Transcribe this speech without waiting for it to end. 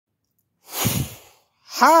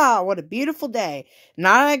Ha! What a beautiful day.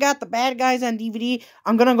 Now that I got The Bad Guys on DVD,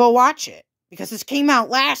 I'm gonna go watch it. Because this came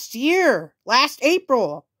out last year. Last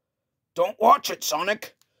April. Don't watch it,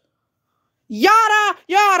 Sonic. Yada!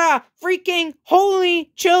 Yada! Freaking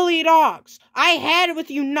holy chili dogs. I had it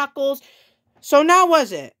with you, Knuckles. So now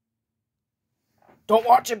was it? Don't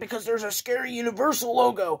watch it because there's a scary Universal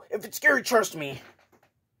logo. If it's scary, trust me.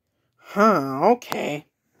 Huh, okay.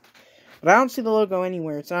 But I don't see the logo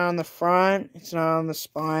anywhere. It's not on the front, it's not on the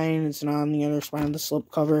spine, it's not on the other spine of the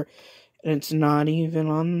slipcover, and it's not even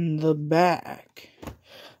on the back.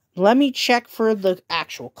 Let me check for the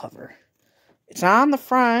actual cover. It's not on the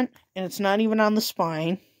front, and it's not even on the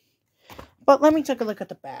spine. But let me take a look at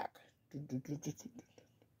the back.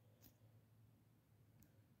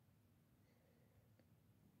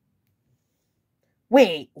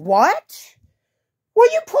 Wait, what?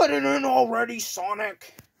 Will you put it in already,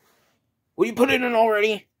 Sonic? Will you put it in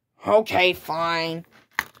already? Okay, fine.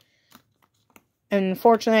 And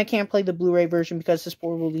unfortunately, I can't play the Blu-ray version because this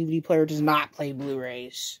portable DVD player does not play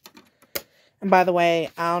Blu-rays. And by the way,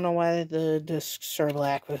 I don't know why the discs are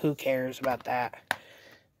black, but who cares about that?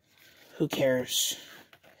 Who cares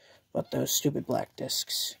about those stupid black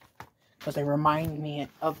discs? Because they remind me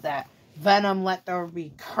of that Venom Let There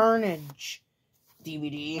Be Carnage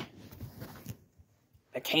DVD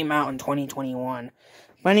that came out in 2021.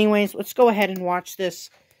 But anyways, let's go ahead and watch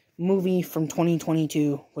this movie from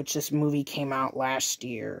 2022, which this movie came out last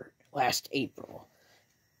year, last April.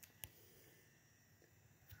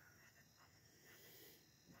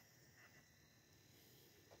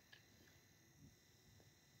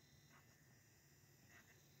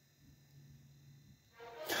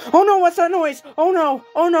 Oh no, what's that noise? Oh no,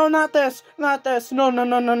 not this, no, not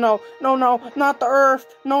the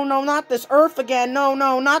Earth, no, not this Earth again, no,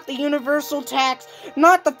 not the universal tax,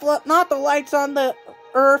 not the lights on the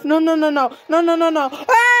Earth, no,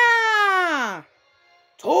 ah!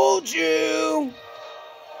 Told you!